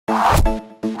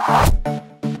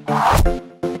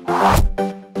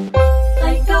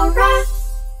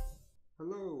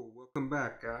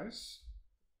guys.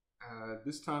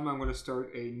 This time I'm going to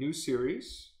start a new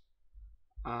series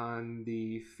on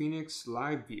the Phoenix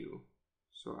liveview.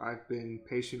 So I've been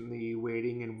patiently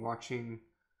waiting and watching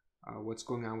what's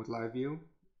going on with liveview,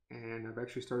 and I've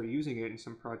actually started using it in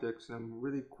some projects and I'm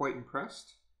really quite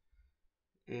impressed.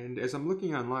 And as I'm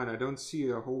looking online, I don't see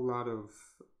a whole lot of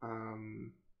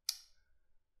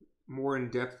more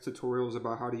in-depth tutorials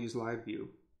about how to use liveview.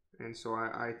 And so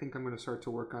I think I'm going to start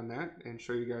to work on that and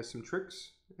show you guys some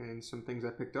tricks and some things I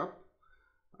picked up.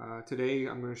 Today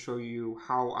I'm going to show you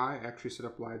how I actually set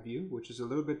up liveview, which is a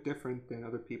little bit different than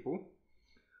other people,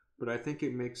 but I think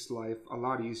it makes life a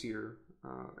lot easier.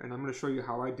 And I'm going to show you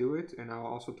how I do it, and I'll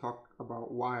also talk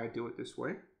about why I do it this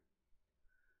way.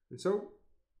 And so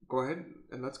go ahead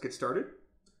and let's get started.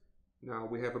 Now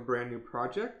we have a brand new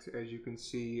project, as you can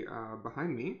see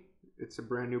behind me. It's a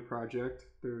brand new project.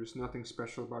 There's nothing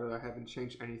special about it. I haven't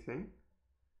changed anything.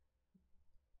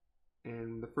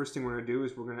 And the first thing we're going to do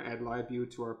is we're going to add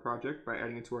liveview to our project by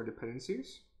adding it to our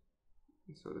dependencies.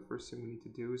 And so the first thing we need to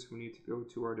do is we need to go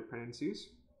to our dependencies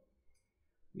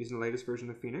using the latest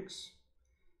version of Phoenix.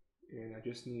 And I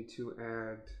just need to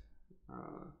add,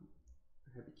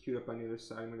 I have it queued up on the other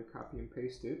side. I'm going to copy and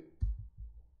paste it.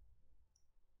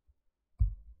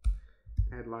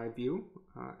 Add liveview.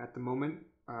 At the moment,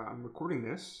 I'm recording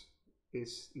this.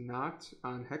 It's not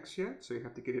on Hex yet, so you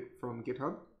have to get it from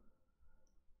GitHub.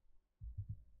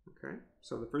 Okay,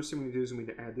 so the first thing we need to do is we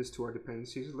need to add this to our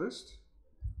dependencies list.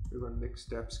 We run mix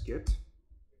steps git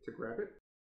to grab it.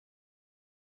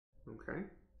 Okay,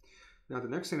 now the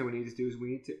next thing that we need to do is we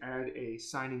need to add a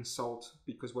signing salt,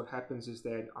 because what happens is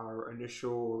that our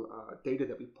initial data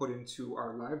that we put into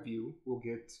our liveview will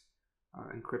get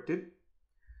encrypted.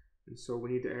 And so we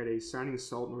need to add a signing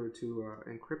salt in order to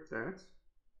encrypt that.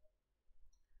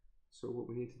 So what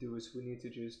we need to do is we need to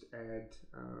just add,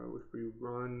 if we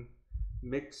run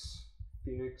mix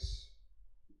phoenix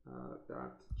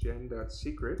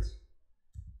 .gen.secret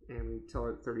and we tell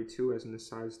it 32 as in the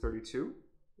size 32,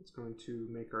 it's going to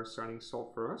make our signing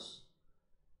salt for us.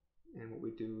 And what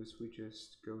we do is we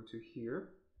just go to here,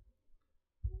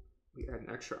 we add an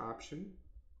extra option,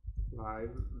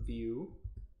 live view.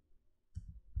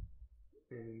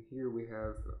 And here we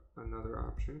have another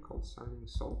option called signing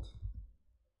salt.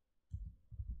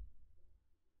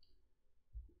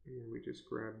 And we just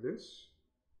grab this,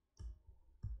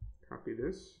 copy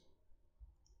this,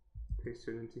 paste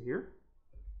it into here.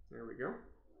 There we go.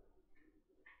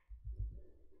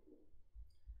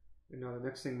 And now the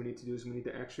next thing we need to do is we need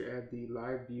to actually add the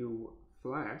liveview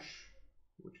flash,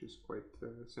 which is quite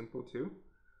simple too,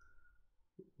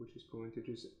 which is going to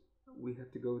just, we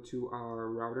have to go to our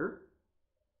router.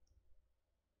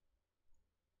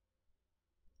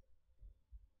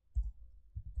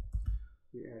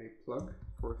 We add a plug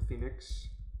for Phoenix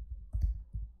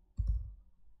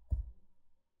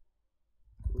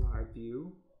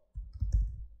liveview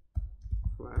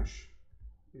flash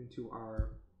into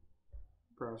our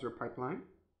browser pipeline.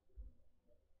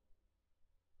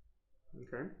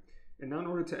 Okay, and now in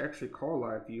order to actually call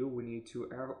liveview, we need to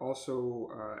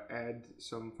also add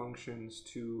some functions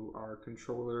to our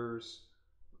controllers,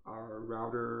 our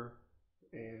router,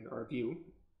 and our view.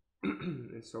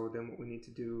 And so then what we need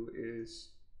to do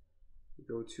is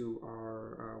go to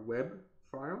our web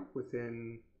file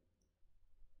within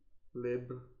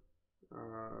lib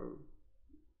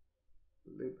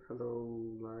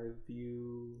hello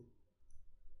liveview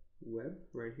web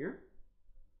right here,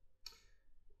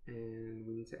 and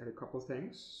we need to add a couple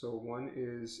things. So one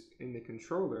is in the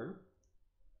controller.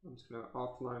 I'm just gonna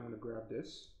offline, I'm gonna grab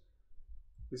this.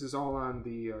 This is all on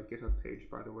the GitHub page,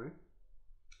 by the way.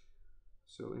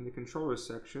 So in the controller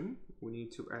section, we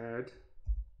need to add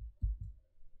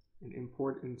an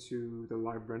import into the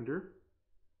live render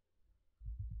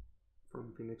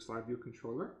from Phoenix liveview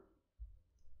controller.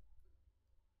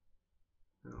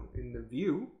 Now in the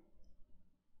view,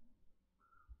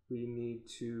 we need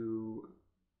to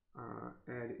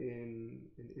add in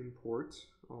an import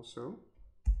also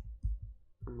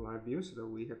from liveview so that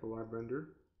we have a live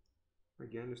render.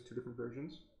 Again, there's two different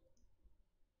versions.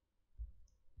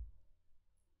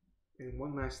 And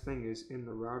one last thing is in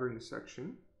the routing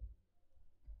section,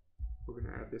 we're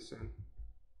going to add this in.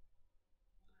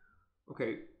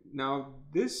 Okay, now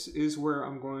this is where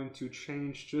I'm going to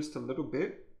change just a little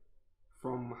bit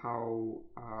from how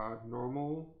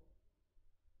normal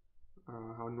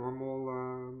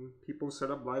people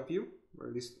set up liveview, or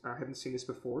at least I haven't seen this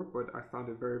before, but I found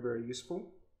it very, very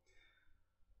useful.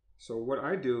 So what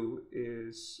I do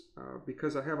is,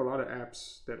 because I have a lot of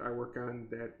apps that I work on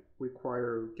that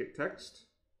require get text,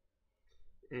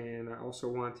 and I also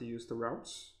want to use the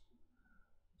routes.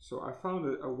 So I found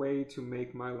a way to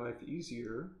make my life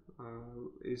easier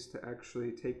is to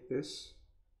actually take this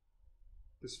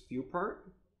view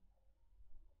part.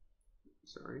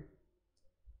 Sorry.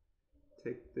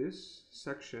 Take this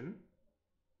section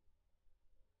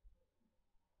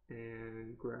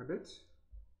and grab it,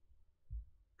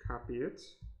 copy it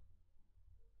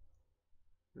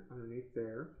underneath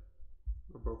there,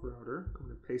 above router. I'm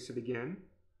going to paste it again,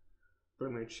 but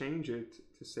I'm going to change it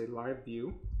to say live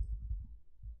view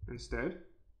instead.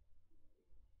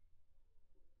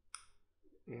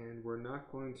 And we're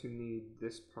not going to need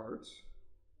this part,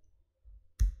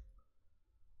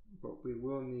 but we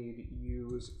will need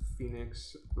use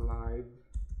Phoenix live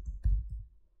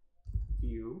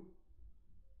view.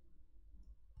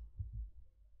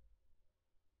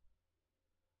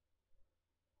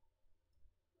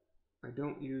 I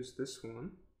don't use this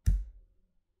one.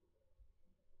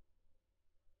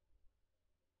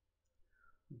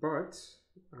 But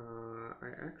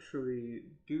I actually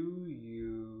do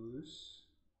use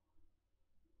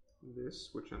this,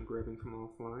 which I'm grabbing from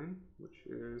offline, which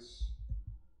is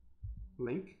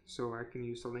link. So I can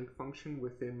use the link function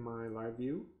within my live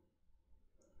view.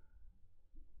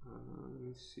 Let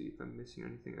me see if I'm missing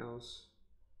anything else.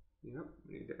 Yep,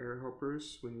 we need the error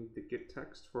helpers. We need the get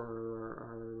text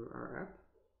for our app.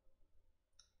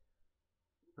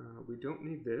 We don't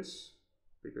need this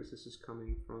because this is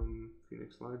coming from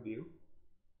Phoenix Live View.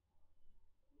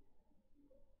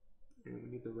 And we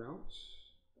need the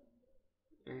routes.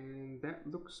 And that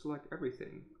looks like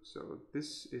everything. So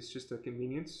this is just a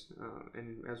convenience.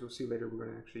 And as we'll see later, we're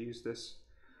going to actually use this.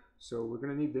 So we're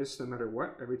going to need this no matter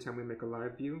what, every time we make a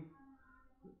live view.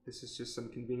 This is just some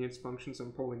convenience functions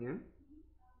I'm pulling in.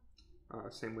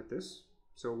 Same with this.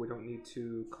 So we don't need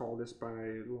to call this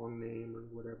by long name or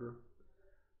whatever.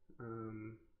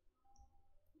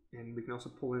 And we can also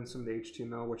pull in some of the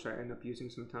HTML, which I end up using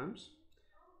sometimes.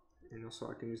 And also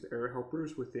I can use the error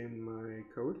helpers within my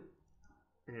code.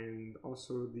 And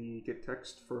also the get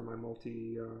text for my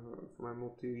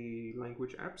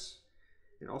multi-language apps.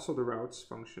 And also the routes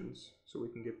functions, so we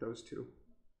can get those too.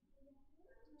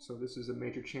 So this is a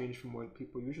major change from what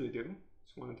people usually do.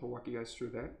 Just wanted to walk you guys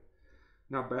through that.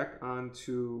 Now back on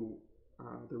to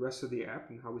the rest of the app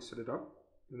and how we set it up.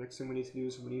 The next thing we need to do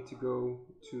is we need to go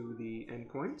to the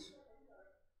endpoint.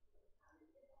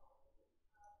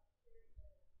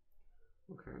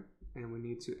 Okay, and we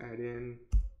need to add in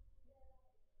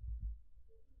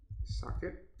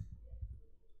socket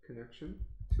connection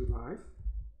to live.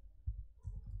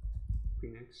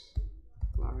 Phoenix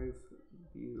live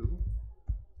view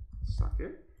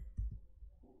socket.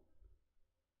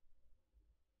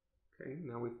 Okay,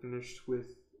 now we've finished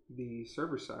with the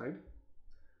server side.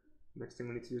 Next thing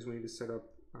we need to do is we need to set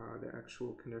up the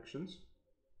actual connections.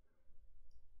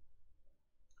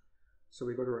 So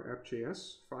we go to our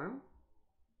app.js file,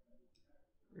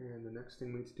 and the next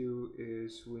thing we need to do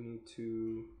is we need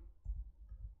to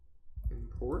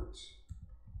import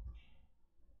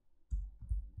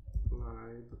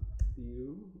live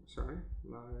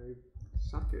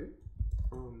socket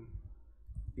from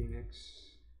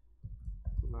Phoenix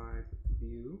live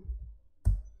view.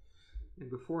 And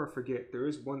before I forget, there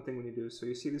is one thing we need to do. So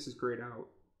you see this is grayed out.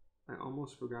 I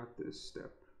almost forgot this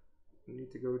step. We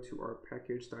need to go to our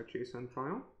package.json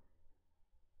file.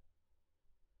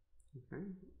 Okay,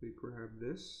 we grab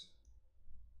this,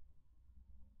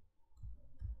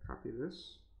 copy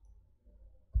this.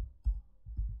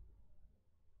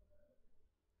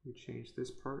 We change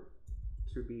this part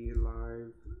to be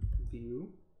live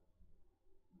view.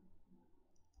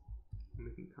 And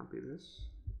we can copy this,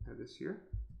 add this here.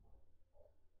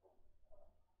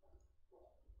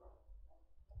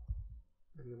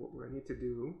 And then what I need to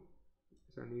do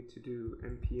is I need to do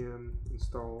npm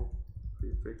install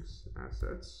prefix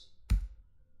assets.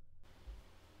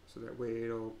 So that way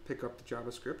it'll pick up the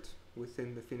JavaScript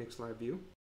within the Phoenix Live View.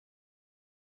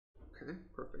 Okay,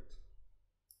 perfect.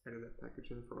 Added that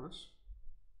package in for us.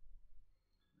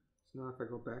 So now if I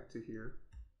go back to here,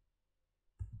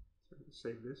 so I'm going to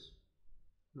save this.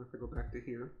 Now if I go back to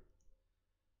here,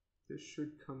 this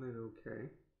should come in okay.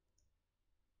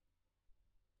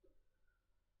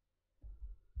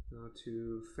 Now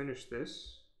to finish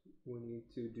this, we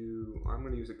need to do, I'm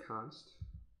going to use a const,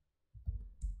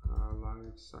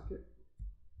 live socket,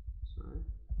 sorry,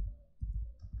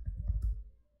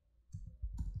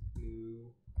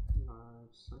 new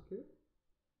live socket,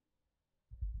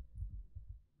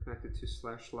 connected to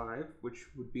 /live,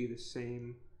 which would be the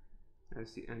same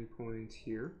as the endpoint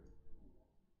here.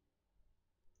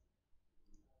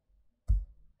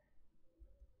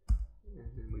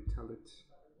 And then we tell it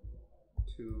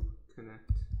to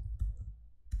connect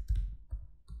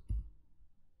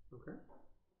Okay.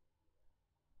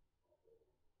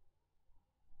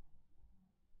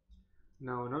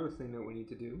 Now another thing that we need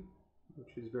to do,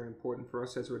 which is very important for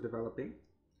us as we're developing,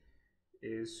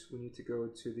 is we need to go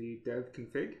to the dev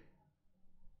config,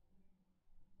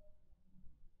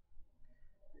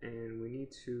 and we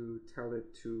need to tell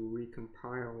it to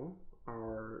recompile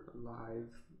our live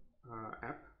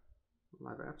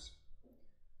apps.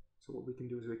 So what we can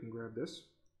do is we can grab this.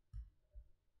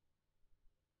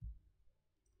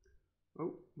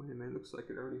 Oh, wait a minute, looks like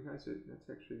it already has it. That's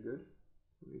actually good.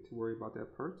 We need to worry about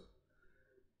that part.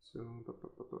 So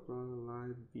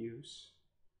live views.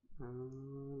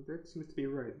 That seems to be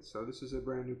right. So this is a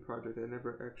brand new project. I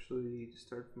never actually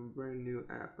started from a brand new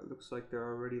app. It looks like they're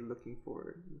already looking for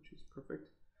it, which is perfect.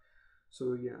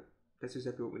 So yeah, that's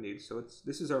exactly what we need. So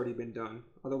this has already been done.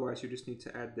 Otherwise, you just need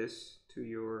to add this to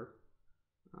your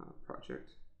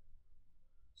project.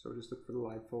 So just look for the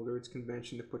live folder. It's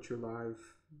convention to put your live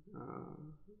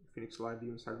Phoenix Live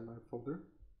View inside the live folder.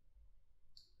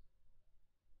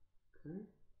 Okay,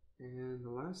 and the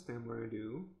last thing I'm going to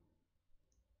do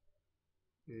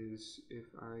is if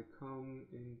I come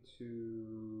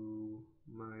into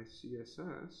my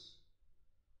CSS,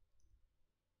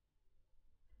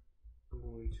 I'm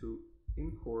going to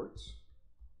import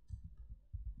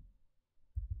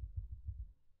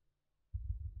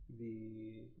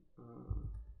the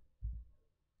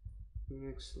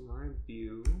Phoenix Live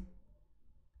View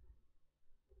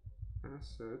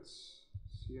assets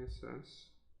CSS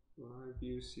Live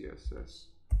View CSS.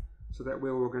 So that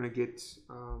way we're going to get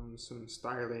some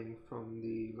styling from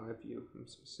the live view, from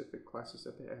specific classes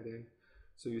that they add in.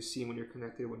 So you see when you're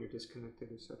connected, when you're disconnected,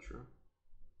 etc.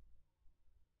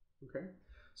 Okay,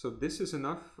 so this is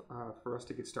enough for us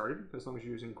to get started. As long as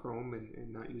you're using Chrome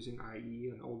and not using IE,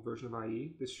 an old version of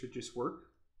IE, this should just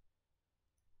work.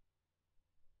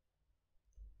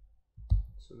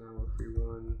 So now if we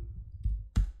run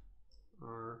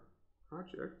our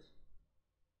project,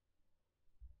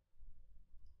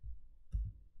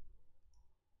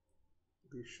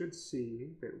 we should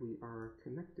see that we are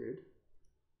connected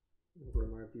over a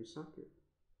live view socket.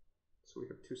 So we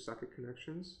have 2 socket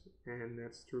connections, and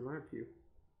that's through live view.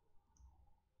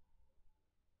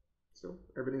 So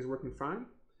everything's working fine.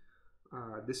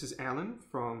 This is Alan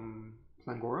from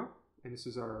Plangora, and this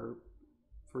is our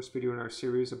first video in our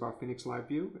series about Phoenix Live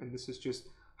View, and this is just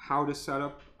how to set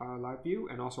up live view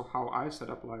and also how I set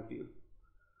up live view.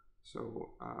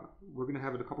 So we're going to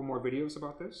have a couple more videos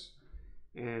about this,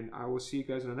 and I will see you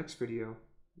guys in the next video.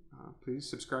 Please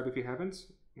subscribe if you haven't,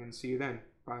 and see you then.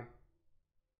 Bye.